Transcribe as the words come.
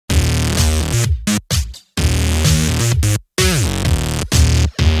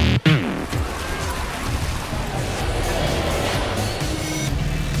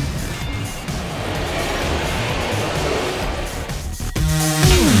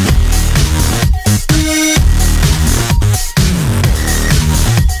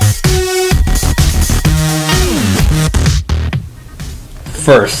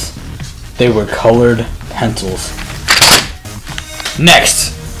First, they were colored pencils.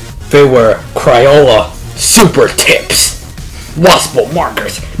 Next, they were Crayola Super Tips. Washable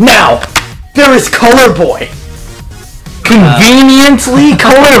markers. Now, there is ColorBoy. Conveniently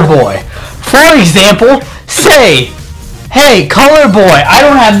ColorBoy. For example, say, hey, ColorBoy, I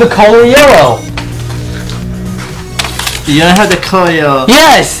don't have the color yellow. You don't have the color yellow.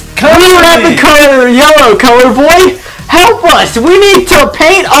 Yes, we don't have the color yellow, ColorBoy. Help us. We need to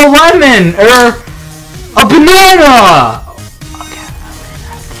paint a lemon or a banana. Okay,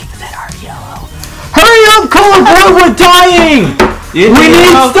 things that are yellow. Hurry up, ColorBoy, we're dying. We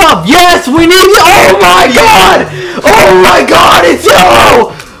need stuff. Yes, we need. Oh my god! Oh my god, it's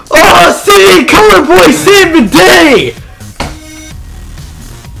yellow! Oh, see, ColorBoy saved the day!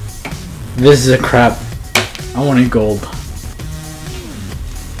 This is a crap. I wanted gold.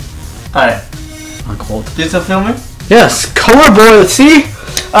 Alright. Not gold. You still filming? Yes, ColorBoy, see?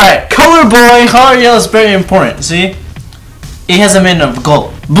 Alright, ColorBoy! color yellow is very important, see? It has a meaning of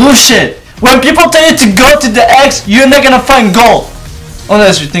gold. Bullshit! When people tell you to go to the X, you're not gonna find gold!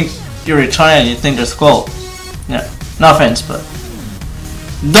 Unless you think you're Italian and you think there's gold. Yeah, no offense, but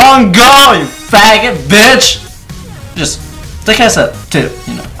don't go, you faggot bitch! Just take it as a tip,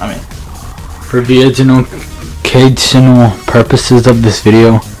 you know, I mean. For the educational purposes of this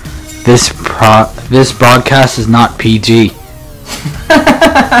video, this broadcast is not PG.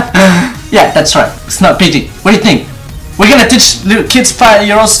 Yeah, that's right. It's not PG. What do you think? We're gonna teach little kids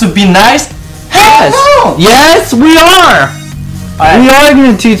 5-year-olds to be nice? Yes! No! Yes, we are! Right. We are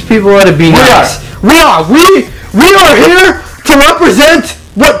going to teach people how to be nice. We are here to represent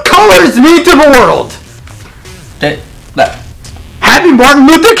what colors mean to the world. That. Happy Martin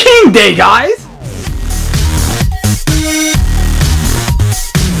Luther King Day, guys!